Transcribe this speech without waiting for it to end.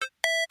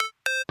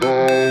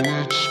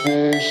it's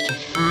supposed to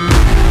feel.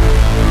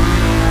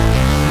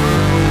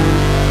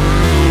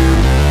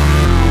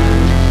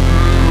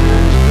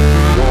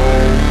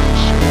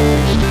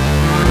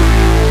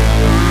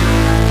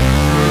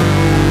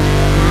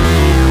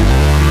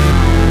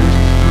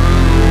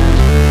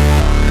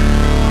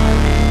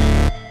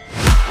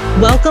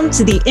 Welcome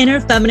to the Inner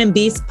Feminine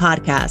Beast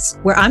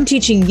podcast, where I'm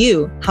teaching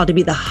you how to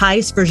be the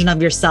highest version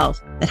of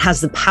yourself that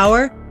has the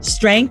power,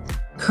 strength,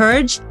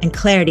 courage, and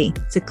clarity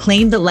to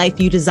claim the life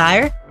you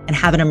desire and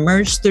have it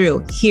emerge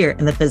through here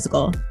in the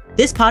physical.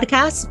 This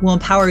podcast will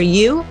empower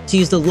you to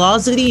use the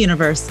laws of the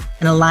universe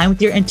and align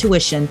with your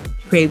intuition to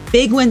create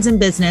big wins in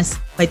business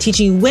by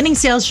teaching you winning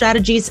sales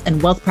strategies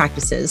and wealth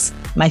practices,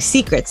 my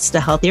secrets to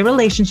healthier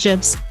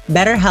relationships,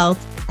 better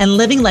health, and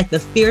living like the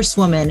fierce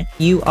woman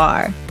you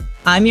are.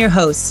 I'm your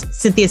host,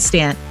 Cynthia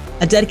Stant,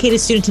 a dedicated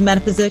student to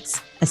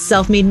metaphysics, a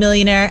self-made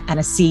millionaire, and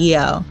a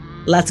CEO.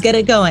 Let's get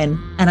it going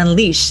and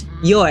unleash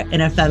your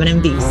inner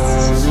feminine beast.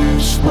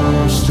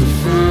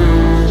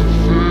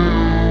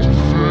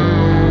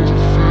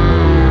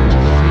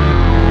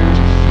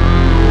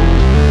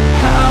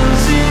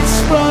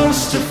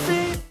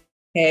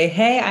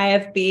 Hey,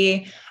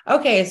 IFB.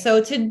 Okay,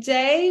 so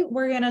today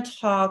we're going to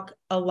talk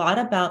a lot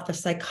about the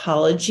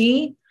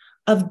psychology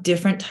of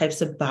different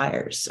types of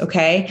buyers.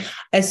 Okay.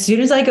 As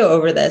soon as I go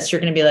over this,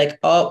 you're going to be like,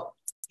 oh,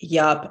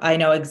 yup, I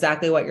know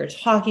exactly what you're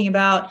talking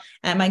about.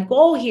 And my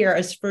goal here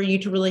is for you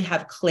to really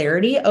have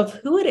clarity of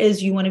who it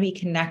is you want to be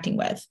connecting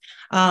with.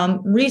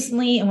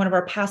 Recently, in one of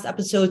our past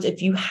episodes,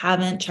 if you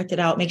haven't checked it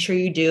out, make sure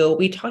you do.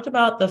 We talked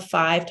about the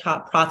 5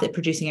 top profit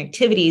producing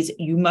activities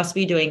you must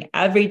be doing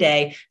every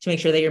day to make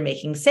sure that you're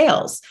making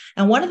sales.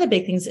 And one of the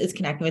big things is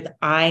connecting with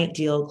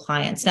ideal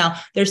clients. Now,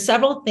 there's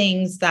several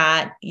things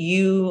that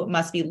you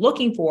must be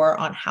looking for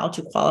on how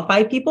to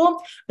qualify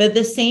people, but at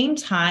the same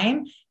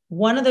time,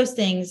 one of those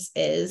things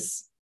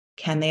is,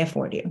 can they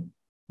afford you?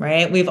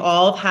 Right? We've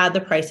all had the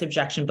price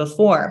objection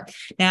before.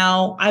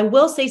 Now, I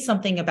will say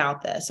something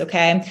about this.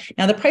 Okay.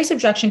 Now, the price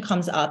objection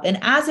comes up, and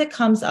as it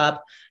comes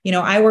up,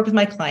 I work with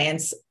my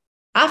clients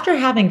after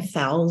having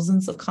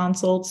thousands of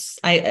consults.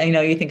 I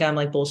know you think I'm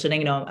like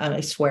bullshitting. I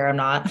swear I'm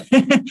not.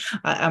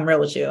 I'm real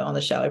with you on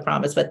the show, I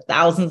promise, but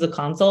thousands of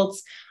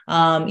consults.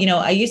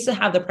 I used to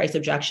have the price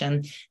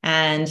objection,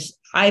 and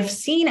I've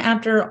seen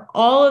after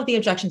all of the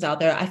objections out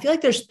there, I feel like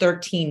there's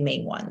 13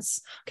 main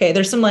ones. Okay.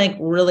 There's some like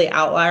really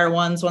outlier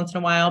ones once in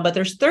a while, but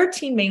there's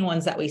 13 main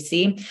ones that we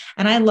see.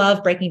 And I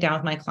love breaking down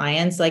with my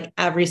clients, like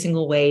every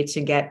single way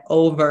to get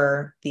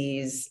over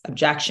these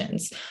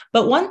objections.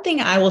 But one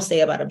thing I will say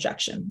about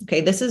objection,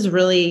 okay, this is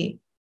really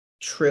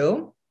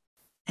true.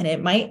 And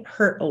it might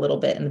hurt a little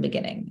bit in the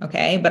beginning.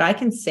 Okay. But I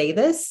can say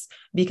this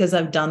because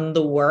I've done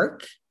the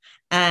work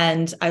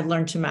and I've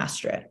learned to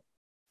master it.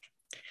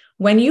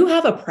 When you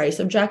have a price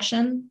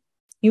objection,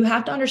 you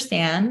have to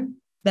understand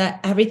that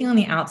everything on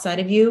the outside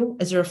of you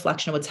is a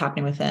reflection of what's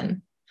happening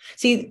within.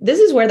 See, this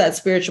is where that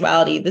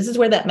spirituality, this is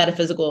where that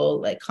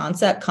metaphysical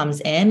concept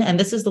comes in. And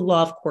this is the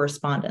law of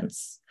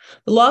correspondence.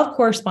 The law of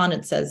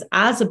correspondence says,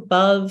 as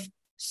above,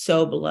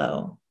 so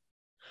below,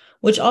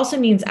 which also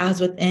means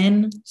as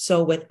within,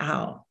 so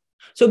without.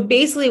 So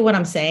basically what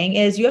I'm saying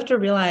is you have to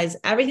realize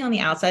everything on the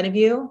outside of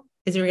you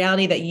is a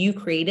reality that you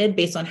created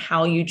based on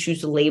how you choose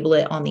to label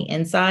it on the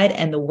inside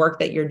and the work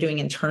that you're doing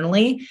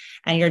internally,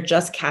 and you're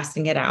just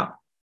casting it out.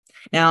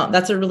 Now,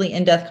 that's a really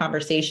in-depth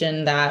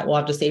conversation that we'll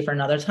have to save for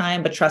another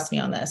time, but trust me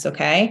on this,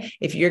 okay?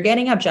 If you're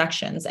getting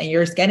objections and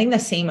you're getting the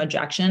same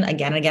objection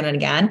again and again and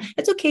again,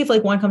 it's okay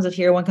if one comes up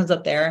here, one comes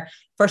up there.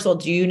 First of all,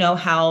 do you know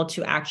how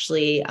to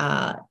actually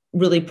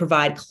really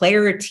provide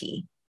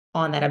clarity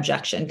on that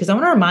objection? Because I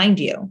want to remind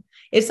you,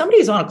 if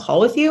somebody's on a call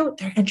with you,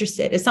 they're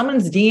interested. If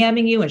someone's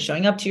DMing you and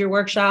showing up to your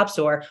workshops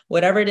or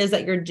whatever it is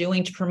that you're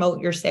doing to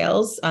promote your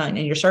sales and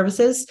your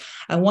services,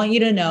 I want you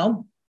to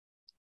know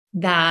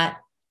that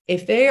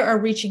if they are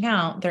reaching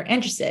out, they're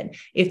interested.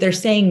 If they're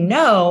saying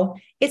no,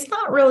 it's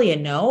not really a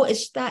no.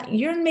 It's that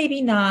you're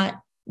maybe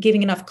not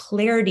giving enough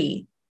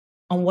clarity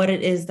on what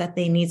it is that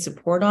they need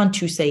support on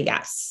to say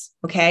yes.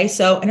 Okay.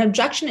 So an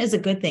objection is a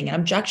good thing. An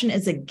objection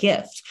is a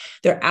gift.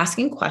 They're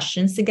asking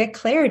questions to get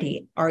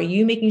clarity. Are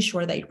you making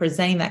sure that you're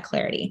presenting that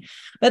clarity?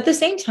 But at the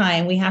same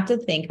time, we have to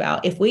think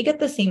about if we get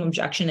the same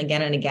objection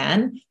again and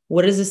again,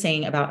 what is it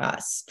saying about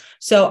us?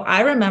 So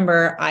I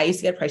remember I used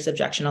to get price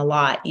objection a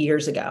lot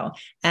years ago.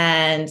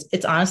 And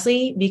it's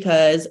honestly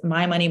because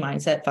my money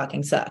mindset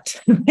fucking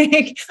sucked.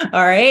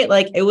 All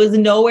right. It was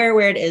nowhere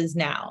where it is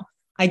now.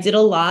 I did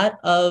a lot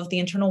of the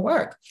internal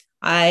work.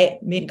 I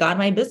made God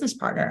my business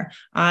partner.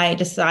 I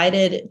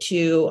decided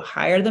to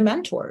hire the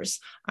mentors.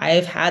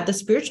 I've had the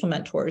spiritual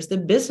mentors, the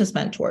business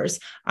mentors.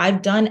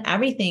 I've done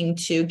everything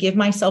to give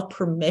myself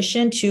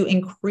permission to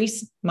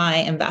increase my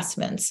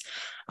investments.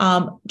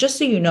 Just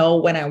so you know,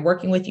 when I'm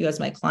working with you as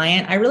my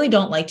client, I really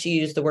don't like to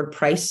use the word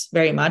price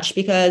very much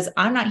because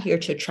I'm not here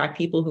to attract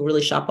people who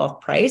really shop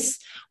off price.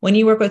 When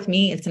you work with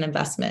me, it's an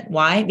investment.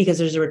 Why? Because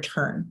there's a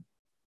return.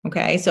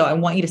 Okay. So I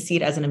want you to see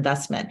it as an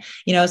investment.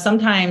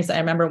 Sometimes I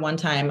remember one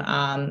time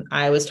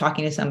I was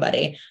talking to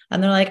somebody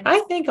and they're like, I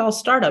think I'll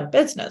start a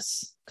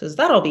business because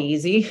that'll be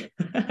easy.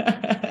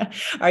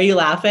 Are you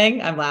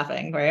laughing? I'm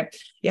laughing, right?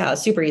 Yeah,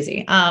 super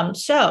easy.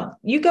 So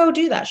you go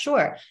do that.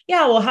 Sure.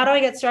 Yeah. Well, how do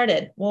I get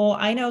started? Well,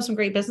 I know some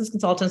great business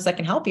consultants that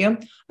can help you.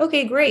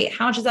 Okay, great.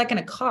 How much is that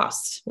going to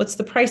cost? What's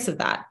the price of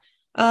that?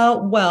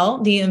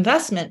 Well, the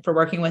investment for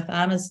working with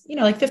them is,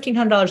 like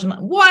 $1,500 a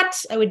month.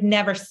 What? I would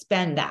never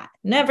spend that.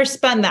 Never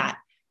spend that.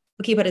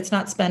 Okay, but it's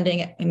not spending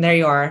it. And there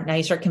you are. Now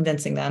you start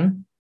convincing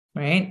them,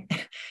 right?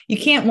 You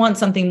can't want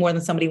something more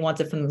than somebody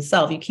wants it for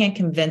themselves. You can't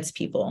convince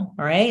people.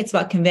 All right. It's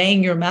about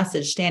conveying your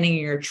message, standing in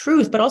your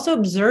truth, but also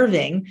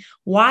observing,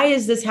 why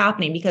is this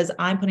happening? Because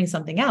I'm putting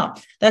something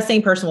out. That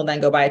same person will then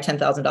go buy a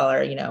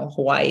 $10,000,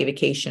 Hawaii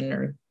vacation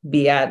or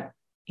be at,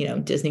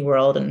 Disney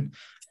World. And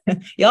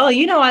y'all,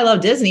 I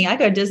love Disney. I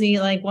go to Disney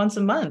like once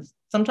a month,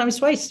 sometimes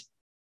twice,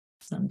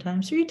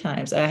 sometimes 3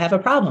 times. I have a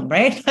problem,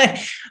 right?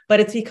 But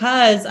it's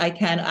because I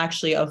can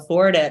actually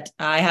afford it.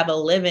 I have a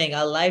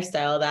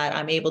lifestyle that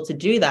I'm able to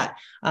do that.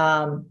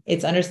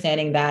 It's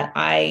understanding that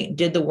I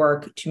did the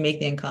work to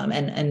make the income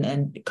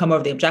and come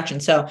over the objection.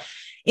 So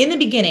in the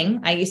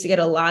beginning, I used to get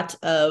a lot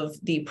of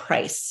the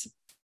price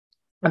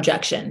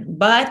objection,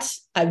 but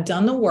I've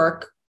done the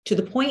work to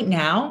the point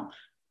now,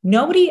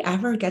 nobody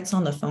ever gets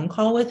on the phone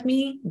call with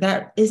me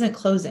that isn't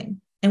closing.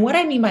 And what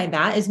I mean by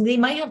that is they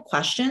might have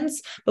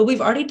questions, but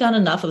we've already done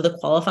enough of the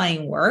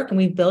qualifying work and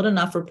we've built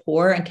enough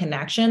rapport and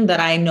connection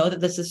that I know that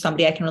this is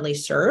somebody I can really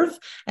serve.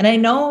 And I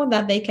know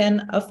that they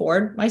can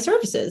afford my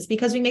services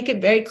because we make it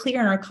very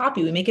clear in our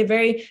copy. We make it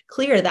very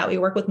clear that we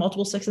work with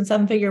multiple 6 and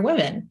 7 figure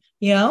women,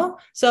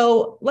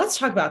 So let's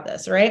talk about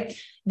this, right?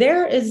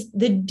 There is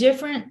the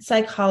different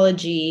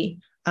psychology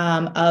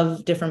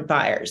of different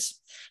buyers.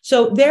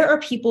 So there are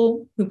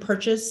people who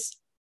purchase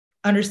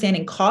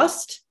understanding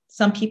cost.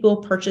 Some people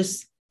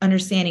purchase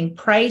understanding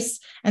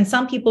price, and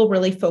some people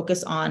really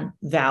focus on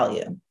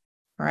value.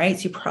 All right.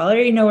 So you probably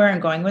already know where I'm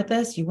going with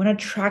this. You want to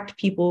attract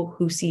people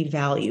who see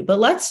value, but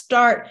let's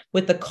start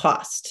with the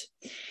cost.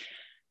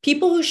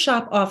 People who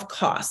shop off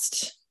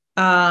cost.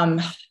 I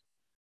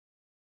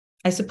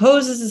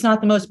suppose this is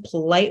not the most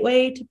polite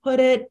way to put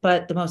it,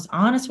 but the most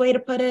honest way to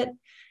put it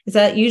is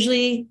that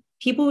usually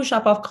people who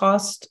shop off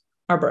cost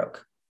are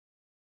broke.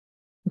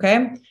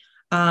 Okay.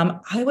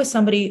 I was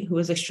somebody who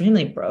was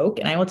extremely broke,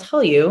 and I will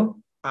tell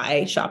you,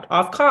 I shopped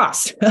off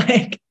cost.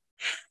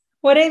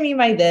 What I mean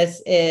by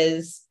this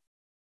is,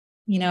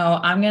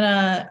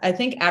 I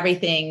think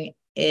everything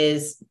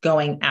is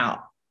going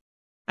out.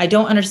 I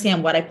don't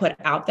understand what I put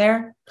out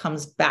there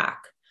comes back.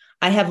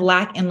 I have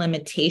lack and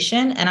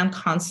limitation, and I'm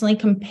constantly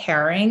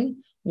comparing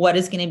what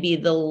is going to be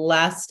the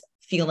less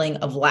feeling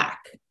of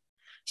lack.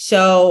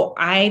 So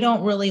I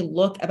don't really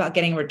look about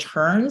getting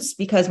returns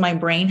because my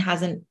brain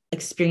hasn't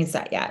experienced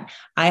that yet.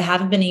 I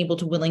haven't been able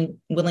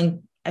to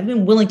I've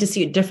been willing to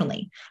see it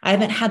differently. I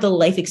haven't had the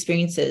life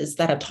experiences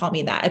that have taught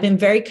me that. I've been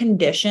very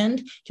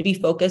conditioned to be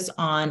focused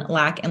on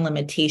lack and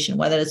limitation,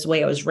 whether it's the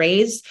way I was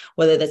raised,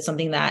 whether that's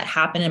something that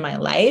happened in my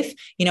life.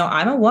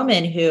 I'm a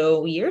woman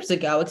who years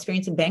ago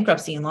experienced a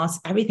bankruptcy and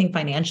lost everything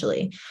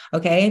financially.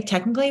 Okay.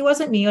 Technically it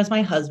wasn't me, it was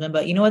my husband,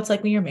 but it's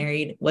like when you're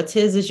married, what's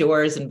his is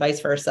yours and vice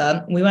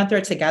versa. We went through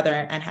it together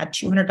and had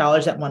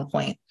 $200 at one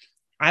point.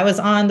 I was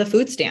on the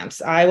food stamps.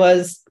 I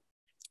was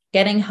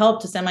getting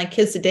help to send my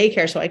kids to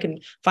daycare so I can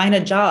find a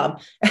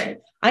job.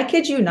 I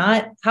kid you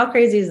not. How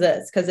crazy is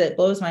this? Because it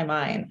blows my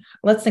mind.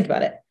 Let's think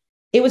about it.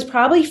 It was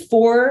probably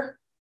 4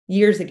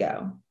 years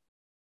ago.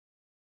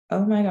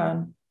 Oh my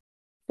God.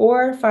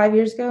 4 or 5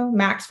 years ago,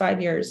 max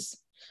 5 years,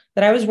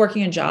 that I was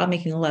working a job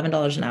making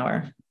 $11 an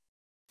hour.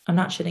 I'm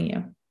not shitting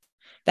you.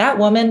 That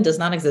woman does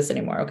not exist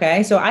anymore.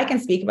 Okay. So I can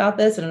speak about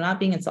this and I'm not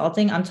being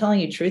insulting. I'm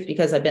telling you truth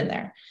because I've been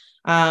there.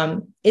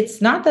 It's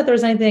not that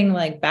there's anything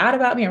like bad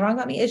about me or wrong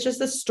about me. It's just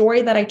the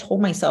story that I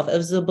told myself. It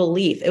was the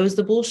belief. It was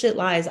the bullshit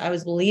lies I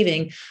was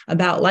believing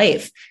about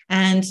life.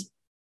 And,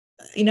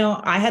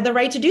 I had the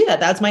right to do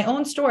that. That's my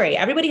own story.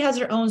 Everybody has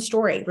their own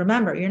story.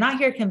 Remember, you're not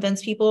here to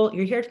convince people.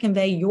 You're here to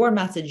convey your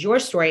message, your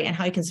story, and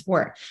how you can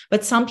support.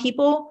 But some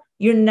people,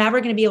 you're never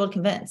going to be able to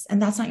convince, and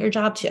that's not your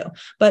job to.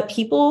 But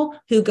people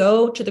who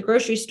go to the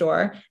grocery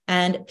store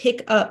and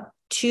pick up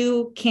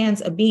 2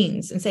 cans of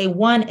beans and say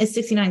one is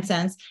 69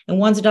 cents and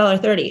one's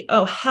 $1.30.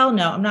 Oh, hell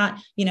no. I'm not,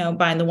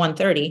 buying the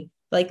 130.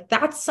 Like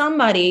that's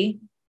somebody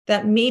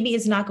that maybe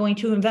is not going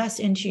to invest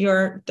into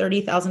your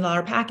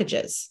 $30,000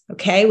 packages.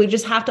 Okay. We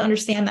just have to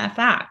understand that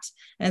fact.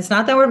 And it's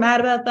not that we're mad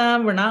about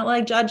them. We're not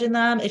like judging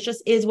them. It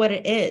just is what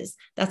it is.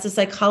 That's the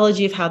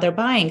psychology of how they're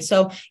buying.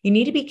 So you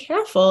need to be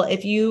careful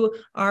if you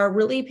are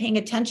really paying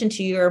attention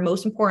to your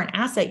most important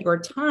asset, your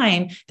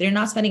time, that you're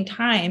not spending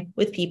time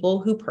with people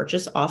who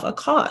purchase off a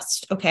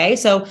cost. Okay.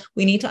 So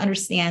we need to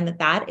understand that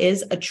that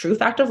is a true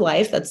fact of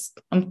life.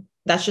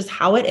 That's just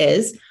how it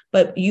is.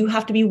 But you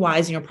have to be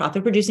wise in your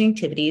profit producing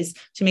activities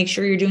to make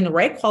sure you're doing the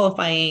right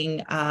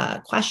qualifying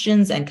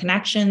questions and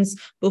connections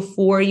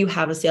before you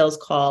have a sales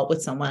call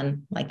with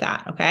someone like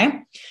that. Okay.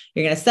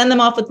 You're going to send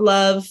them off with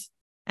love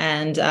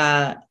and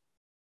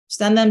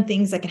Send them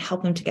things that can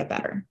help them to get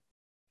better.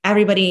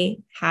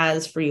 Everybody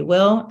has free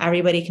will.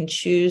 Everybody can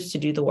choose to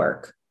do the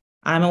work.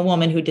 I'm a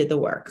woman who did the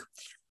work.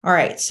 All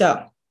right.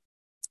 So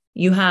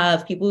you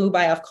have people who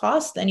buy off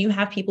cost, and you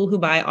have people who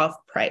buy off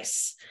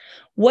price.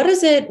 What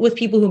is it with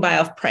people who buy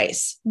off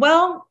price?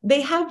 Well,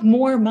 they have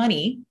more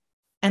money,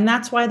 and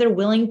that's why they're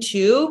willing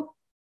to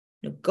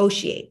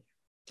negotiate.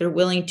 They're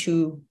willing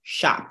to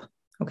shop.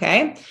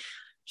 Okay.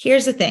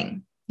 Here's the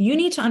thing. You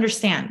need to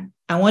understand.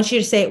 I want you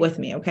to say it with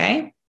me.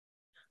 Okay.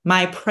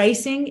 My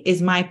pricing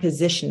is my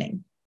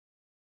positioning.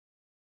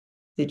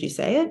 Did you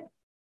say it?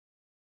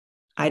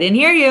 I didn't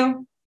hear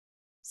you.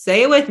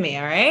 Say it with me.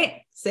 All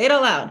right. Say it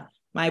out loud.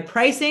 My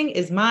pricing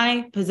is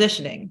my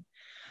positioning.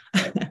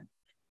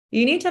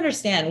 You need to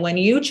understand when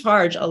you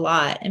charge a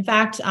lot. In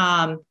fact,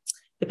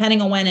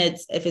 depending on when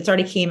if it's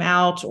already came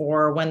out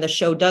or when the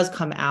show does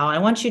come out, I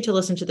want you to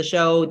listen to the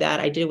show that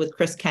I did with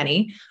Chris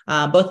Kenny.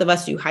 Both of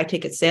us do high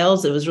ticket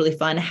sales. It was really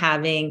fun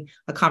having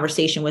a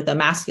conversation with a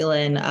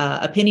masculine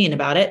opinion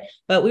about it.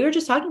 But we were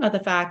just talking about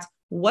the fact,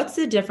 what's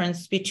the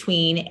difference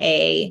between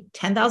a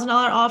 $10,000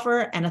 offer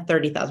and a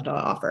 $30,000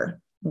 offer?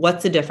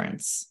 What's the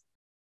difference?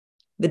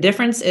 The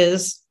difference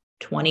is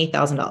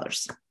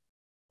 $20,000.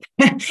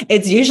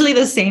 It's usually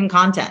the same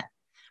content,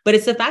 but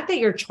it's the fact that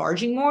you're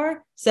charging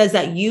more says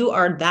that you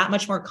are that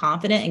much more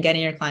confident in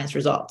getting your clients'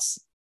 results.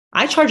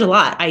 I charge a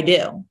lot. I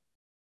do.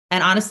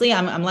 And honestly,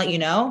 I'm letting you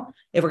know,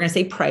 if we're going to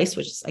say price,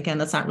 which again,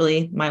 that's not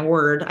really my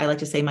word. I like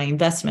to say my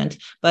investment.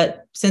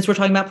 But since we're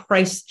talking about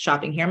price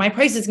shopping here, my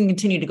prices can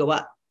continue to go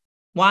up.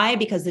 Why?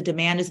 Because the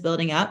demand is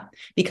building up,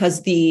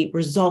 because the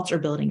results are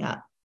building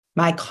up.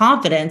 My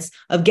confidence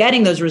of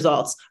getting those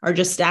results are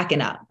just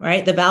stacking up,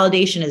 right? The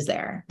validation is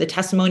there. The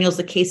testimonials,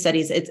 the case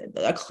studies,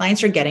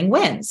 clients are getting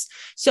wins.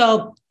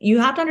 So you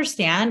have to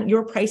understand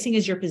your pricing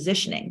is your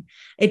positioning.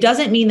 It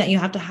doesn't mean that you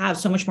have to have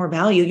so much more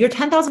value. Your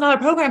 $10,000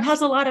 program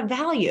has a lot of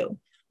value,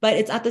 but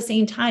it's at the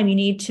same time, you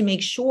need to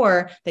make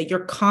sure that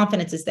your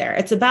confidence is there.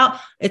 It's about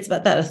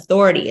that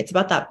authority. It's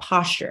about that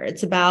posture.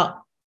 It's about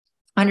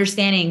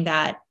understanding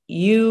that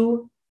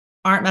you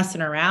aren't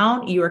messing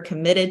around. You are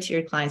committed to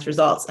your client's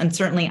results. And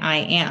certainly I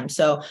am.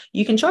 So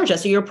you can charge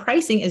us. So your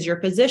pricing is your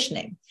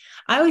positioning.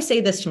 I always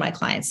say this to my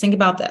clients. Think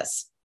about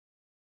this.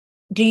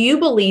 Do you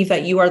believe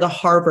that you are the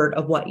Harvard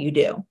of what you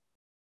do?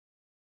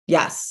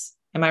 Yes.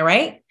 Am I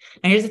right?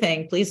 Now, here's the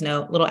thing. Please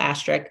note, little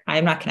asterisk. I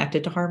am not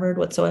connected to Harvard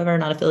whatsoever,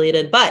 not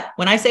affiliated. But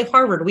when I say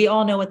Harvard, we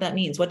all know what that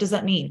means. What does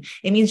that mean?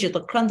 It means you're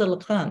the creme de la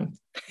creme.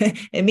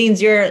 It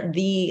means you're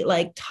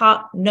the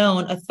top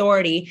known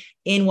authority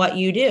in what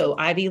you do,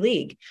 Ivy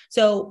League.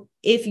 So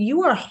if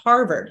you are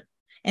Harvard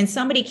and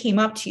somebody came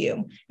up to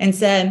you and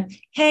said,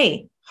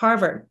 hey,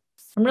 Harvard,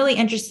 I'm really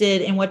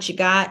interested in what you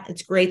got.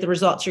 It's great, the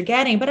results you're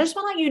getting, but I just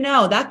want to let you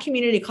know that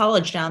community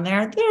college down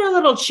there, they're a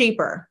little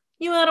cheaper.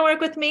 You want to work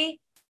with me?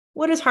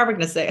 What is Harvard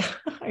going to say?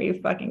 Are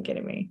you fucking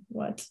kidding me?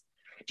 What?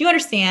 Do you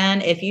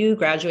understand if you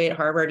graduate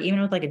Harvard,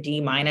 even with a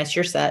D-,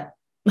 you're set?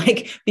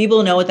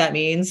 People know what that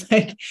means.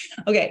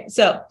 Okay.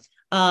 So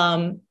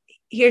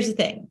here's the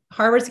thing.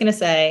 Harvard's going to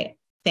say,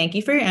 thank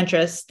you for your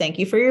interest. Thank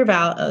you for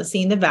your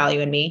seeing the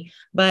value in me.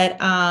 But,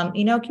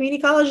 community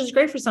college is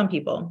great for some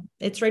people.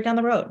 It's right down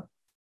the road.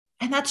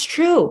 And that's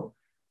true.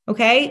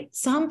 Okay.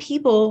 Some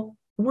people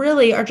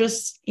really are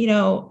just,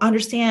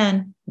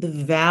 understand the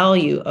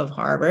value of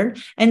Harvard.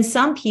 And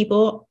some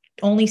people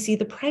only see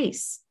the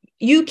price.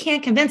 You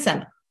can't convince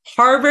them.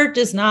 Harvard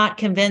does not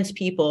convince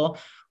people.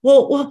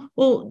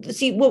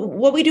 See,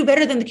 what we do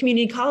better than the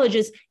community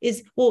colleges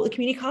is the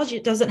community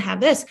college doesn't have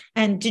this.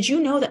 And did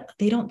you know that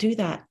they don't do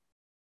that?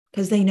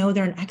 Because they know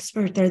they're an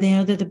expert. They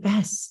know they're the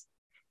best.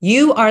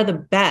 You are the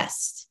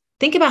best.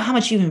 Think about how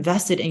much you've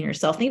invested in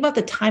yourself. Think about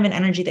the time and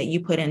energy that you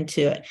put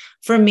into it.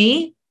 For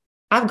me,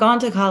 I've gone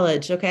to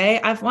college, okay?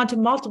 I've gone to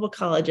multiple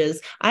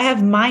colleges. I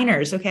have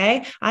minors,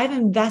 okay? I've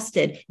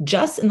invested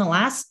just in the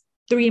last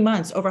 3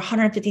 months over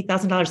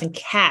 $150,000 in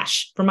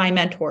cash for my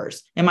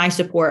mentors and my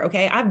support,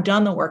 okay? I've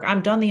done the work.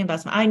 I've done the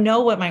investment. I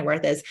know what my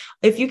worth is.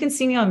 If you can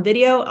see me on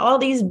video, all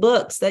these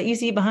books that you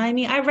see behind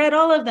me, I read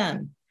all of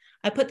them.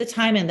 I put the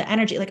time in, the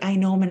energy, I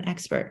know I'm an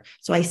expert.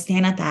 So I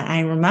stand at that.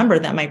 I remember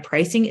that my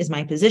pricing is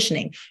my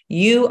positioning.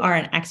 You are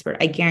an expert.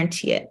 I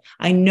guarantee it.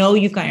 I know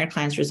you've got your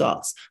clients'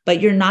 results,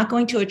 but you're not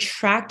going to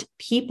attract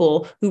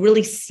people who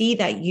really see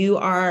that you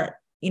are,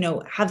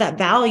 have that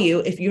value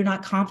if you're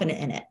not confident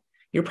in it.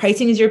 Your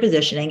pricing is your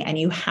positioning, and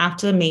you have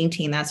to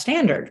maintain that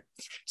standard.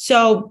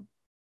 So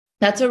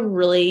that's a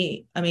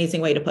really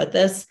amazing way to put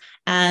this.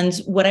 And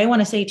what I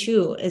want to say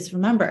too is,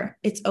 remember,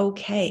 it's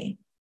okay.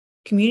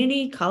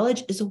 Community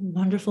college is a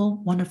wonderful,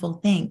 wonderful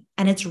thing,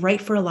 and it's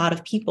right for a lot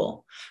of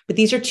people. But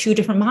these are two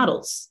different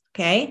models,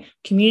 okay?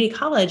 Community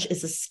college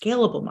is a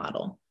scalable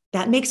model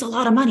that makes a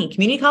lot of money.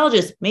 Community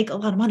colleges make a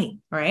lot of money,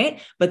 all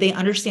right? But they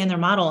understand their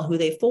model and who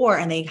they for,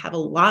 and they have a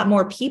lot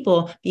more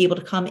people be able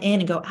to come in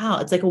and go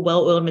out. It's like a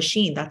well-oiled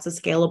machine. That's a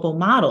scalable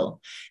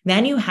model.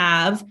 Then you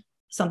have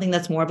something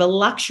that's more of a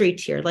luxury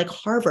tier, like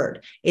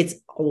Harvard. It's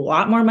a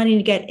lot more money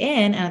to get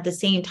in. And at the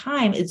same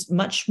time, it's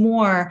much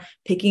more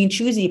picky and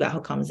choosy about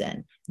who comes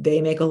in.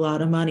 They make a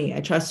lot of money. I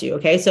trust you.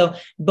 Okay. So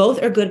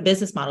both are good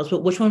business models,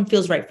 but which one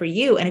feels right for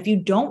you? And if you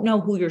don't know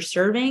who you're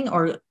serving,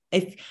 or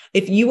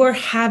if you are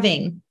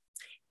having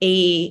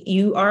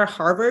you are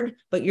Harvard,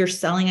 but you're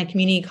selling a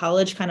community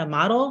college kind of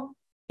model,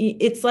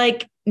 it's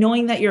like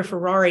knowing that you're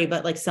Ferrari,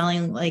 but like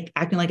selling, like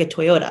acting like a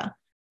Toyota.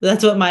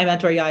 That's what my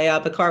mentor, Yahya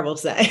Bakar, will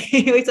say.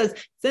 He says,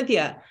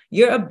 Cynthia,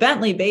 you're a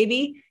Bentley,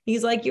 baby.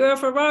 He's like, you're a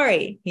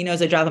Ferrari. He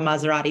knows I drive a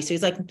Maserati. So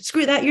he's like,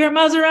 screw that. You're a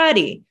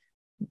Maserati.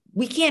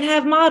 We can't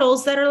have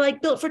models that are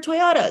like built for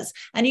Toyotas.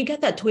 And you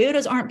get that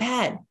Toyotas aren't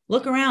bad.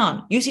 Look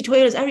around. You see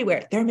Toyotas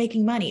everywhere. They're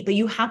making money, but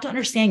you have to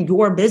understand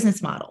your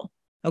business model.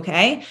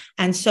 Okay.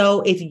 And so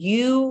if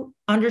you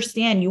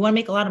understand you want to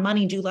make a lot of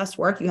money and do less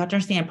work, you have to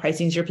understand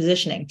pricing is your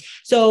positioning.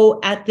 So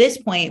at this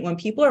point, when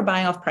people are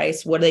buying off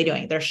price, what are they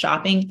doing? They're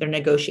shopping, they're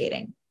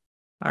negotiating.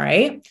 All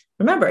right.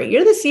 Remember,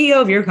 you're the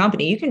CEO of your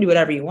company. You can do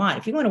whatever you want.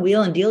 If you want to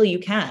wheel and deal, you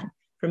can.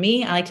 For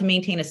me, I like to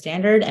maintain a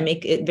standard and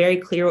make it very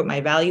clear what my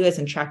value is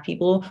and track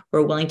people who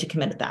are willing to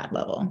commit at that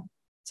level.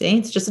 See,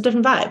 it's just a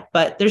different vibe,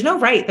 but there's no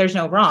right, there's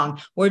no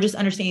wrong. We're just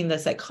understanding the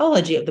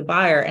psychology of the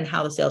buyer and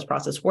how the sales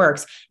process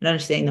works and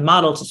understanding the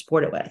model to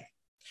support it with.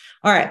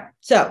 All right.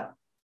 So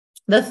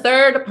the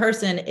third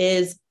person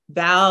is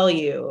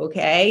value.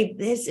 Okay.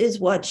 This is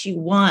what you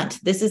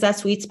want. This is that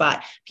sweet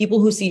spot.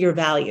 People who see your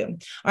value. All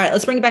right.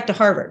 Let's bring it back to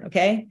Harvard.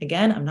 Okay.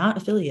 Again, I'm not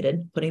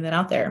affiliated, putting that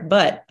out there,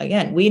 but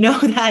again, we know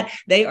that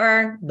they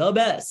are the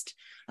best.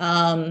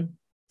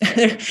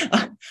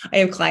 I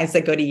have clients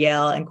that go to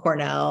Yale and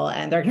Cornell,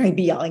 and they're going to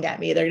be yelling at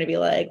me. They're going to be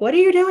like, what are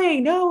you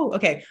doing? No.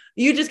 Okay.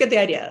 You just get the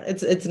idea.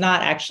 It's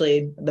not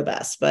actually the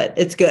best, but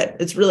it's good.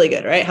 It's really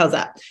good. Right. How's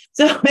that?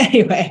 So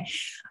anyway,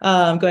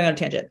 going on a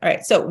tangent. All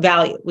right. So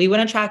value, we want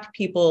to attract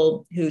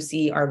people who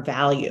see our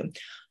value.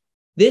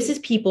 This is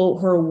people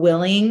who are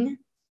willing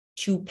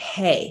to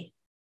pay.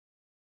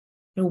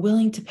 They're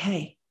willing to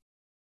pay.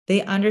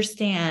 They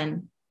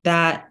understand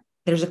that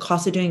there's a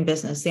cost of doing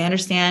business. They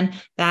understand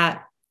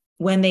that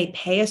when they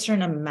pay a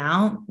certain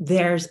amount,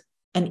 there's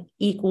an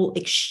equal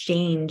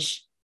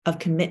exchange of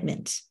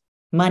commitment.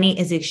 Money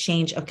is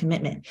exchange of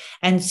commitment.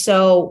 And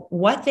so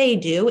what they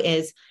do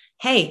is,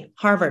 hey,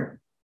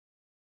 Harvard,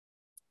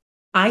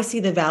 I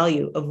see the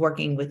value of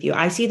working with you.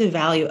 I see the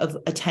value of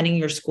attending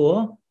your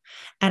school.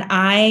 And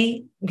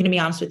I'm going to be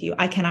honest with you,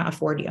 I cannot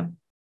afford you,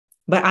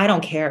 but I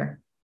don't care,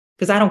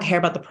 because I don't care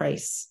about the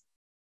price.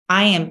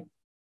 I am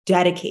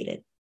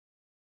dedicated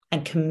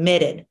and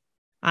committed.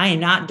 I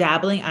am not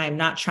dabbling. I am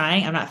not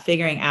trying. I'm not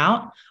figuring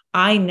out.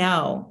 I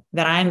know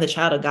that I am the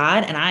child of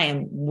God, and I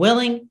am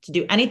willing to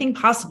do anything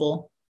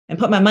possible and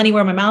put my money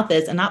where my mouth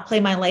is and not play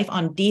my life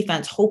on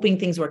defense, hoping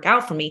things work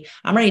out for me.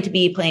 I'm ready to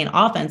be playing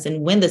offense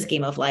and win this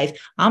game of life.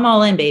 I'm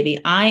all in, baby.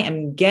 I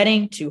am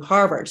getting to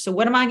Harvard. So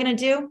what am I going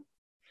to do?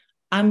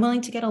 I'm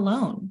willing to get a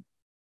loan.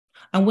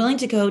 I'm willing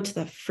to go to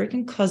the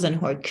freaking cousin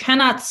who I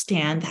cannot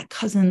stand, that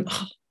cousin,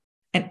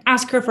 and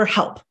ask her for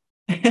help.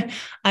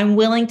 I'm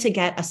willing to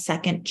get a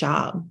second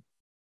job.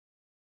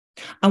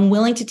 I'm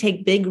willing to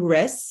take big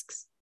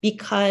risks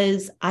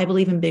because I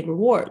believe in big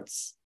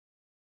rewards.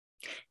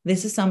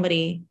 This is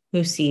somebody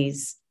who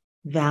sees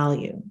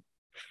value.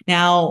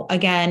 Now,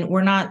 again,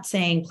 we're not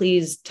saying,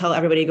 please tell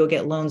everybody to go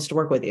get loans to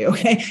work with you.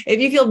 Okay?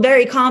 If you feel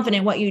very confident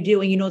in what you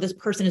do and you know this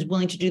person is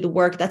willing to do the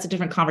work, that's a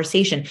different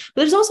conversation.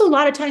 But there's also a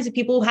lot of times that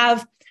people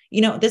have,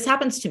 this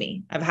happens to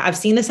me. I've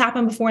seen this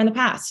happen before in the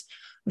past.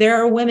 There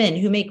are women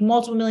who make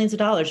multiple millions of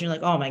dollars. And you're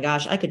like, oh my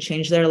gosh, I could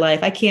change their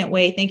life. I can't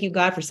wait. Thank you,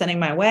 God, for sending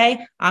my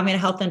way. I'm going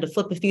to help them to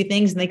flip a few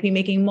things and they can be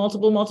making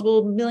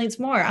multiple millions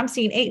more. I'm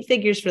seeing 8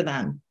 figures for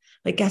them.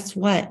 But guess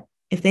what?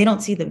 If they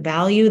don't see the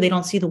value, they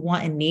don't see the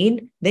want and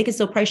need, they can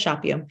still price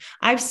shop you.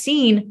 I've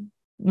seen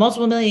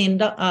multiple million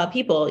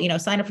people,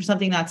 sign up for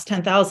something that's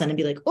 10,000 and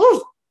be like,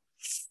 oh,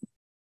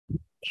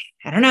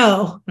 I don't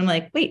know. I'm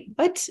like, wait,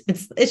 what?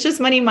 It's just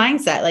money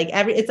mindset. Like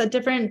it's at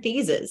different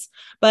phases,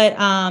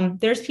 but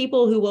there's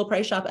people who will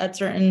price shop at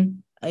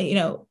certain,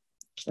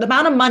 the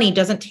amount of money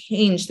doesn't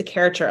change the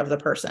character of the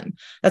person.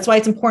 That's why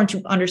it's important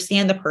to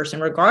understand the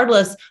person,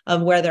 regardless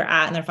of where they're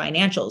at in their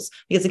financials.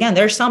 Because again,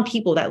 there's some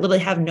people that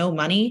literally have no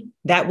money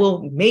that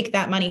will make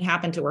that money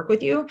happen to work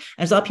with you. And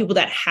there's a lot of people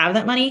that have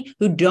that money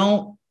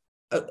who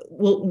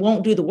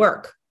won't do the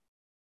work.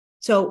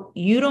 So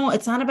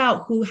it's not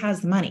about who has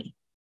the money.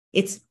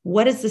 It's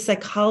what is the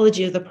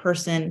psychology of the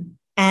person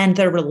and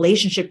their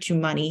relationship to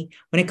money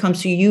when it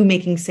comes to you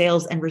making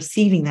sales and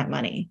receiving that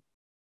money.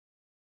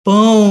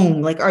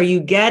 Boom. Like, are you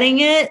getting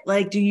it?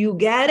 Like, do you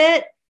get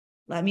it?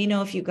 Let me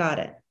know if you got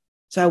it.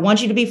 So I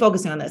want you to be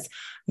focusing on this.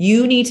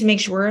 You need to make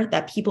sure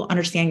that people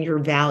understand your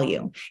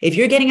value. If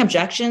you're getting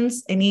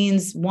objections, it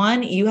means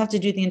 1, you have to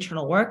do the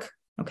internal work.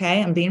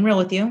 Okay. I'm being real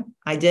with you.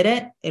 I did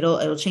it.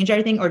 It'll change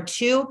everything. Or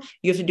 2,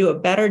 you have to do a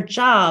better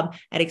job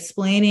at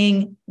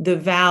explaining the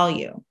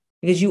value.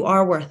 because you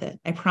are worth it.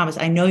 I promise.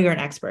 I know you're an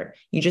expert.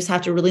 You just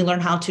have to really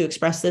learn how to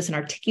express this and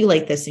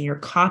articulate this in your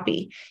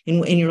copy,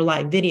 in your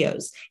live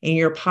videos, in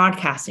your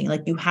podcasting.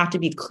 Like, you have to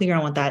be clear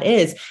on what that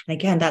is. And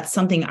again, that's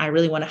something I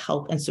really want to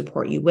help and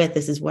support you with.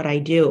 This is what I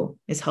do,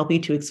 is help you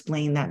to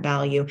explain that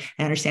value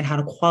and understand how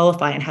to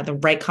qualify and have the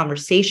right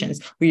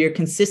conversations where you're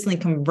consistently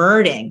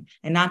converting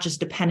and not just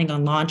depending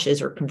on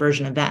launches or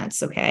conversion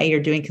events. Okay. You're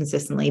doing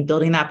consistently,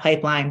 building that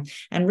pipeline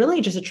and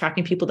really just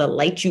attracting people that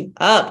light you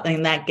up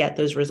and that get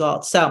those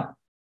results. So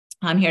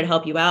I'm here to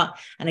help you out.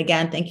 And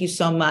again, thank you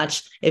so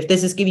much. If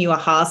this is giving you a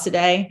ahas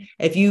today,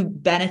 if you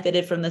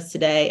benefited from this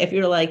today, if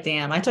you're like,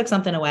 damn, I took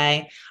something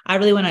away, I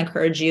really want to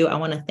encourage you. I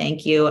want to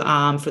thank you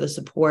for the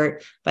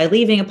support by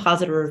leaving a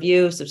positive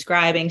review,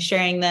 subscribing,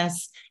 sharing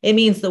this. It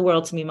means the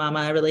world to me,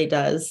 mama. It really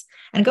does.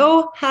 And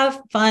go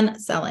have fun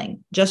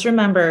selling. Just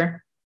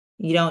remember,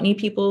 you don't need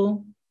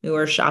people who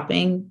are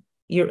shopping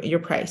your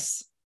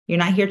price. You're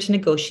not here to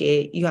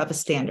negotiate. You have a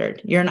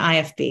standard. You're an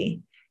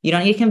IFB. You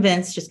don't need to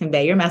convince, just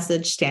convey your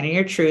message, stand in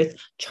your truth,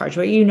 charge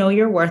what you know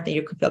you're worth, and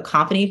you can feel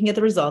confident you can get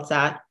the results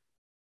at,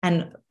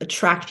 and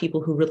attract people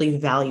who really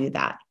value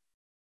that.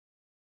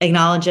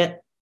 Acknowledge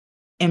it,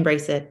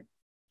 embrace it,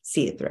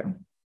 see it through.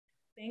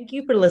 Thank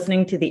you for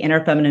listening to the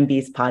Inner Feminine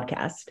Beast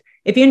podcast.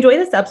 If you enjoyed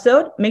this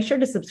episode, make sure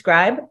to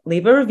subscribe,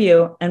 leave a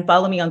review, and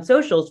follow me on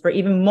socials for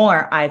even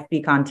more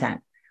IFB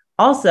content.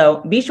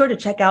 Also, be sure to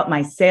check out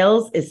my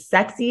Sales is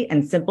Sexy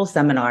and Simple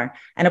seminar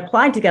and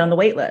apply to get on the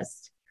wait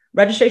list.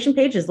 Registration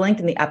page is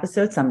linked in the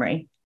episode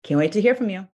summary. Can't wait to hear from you.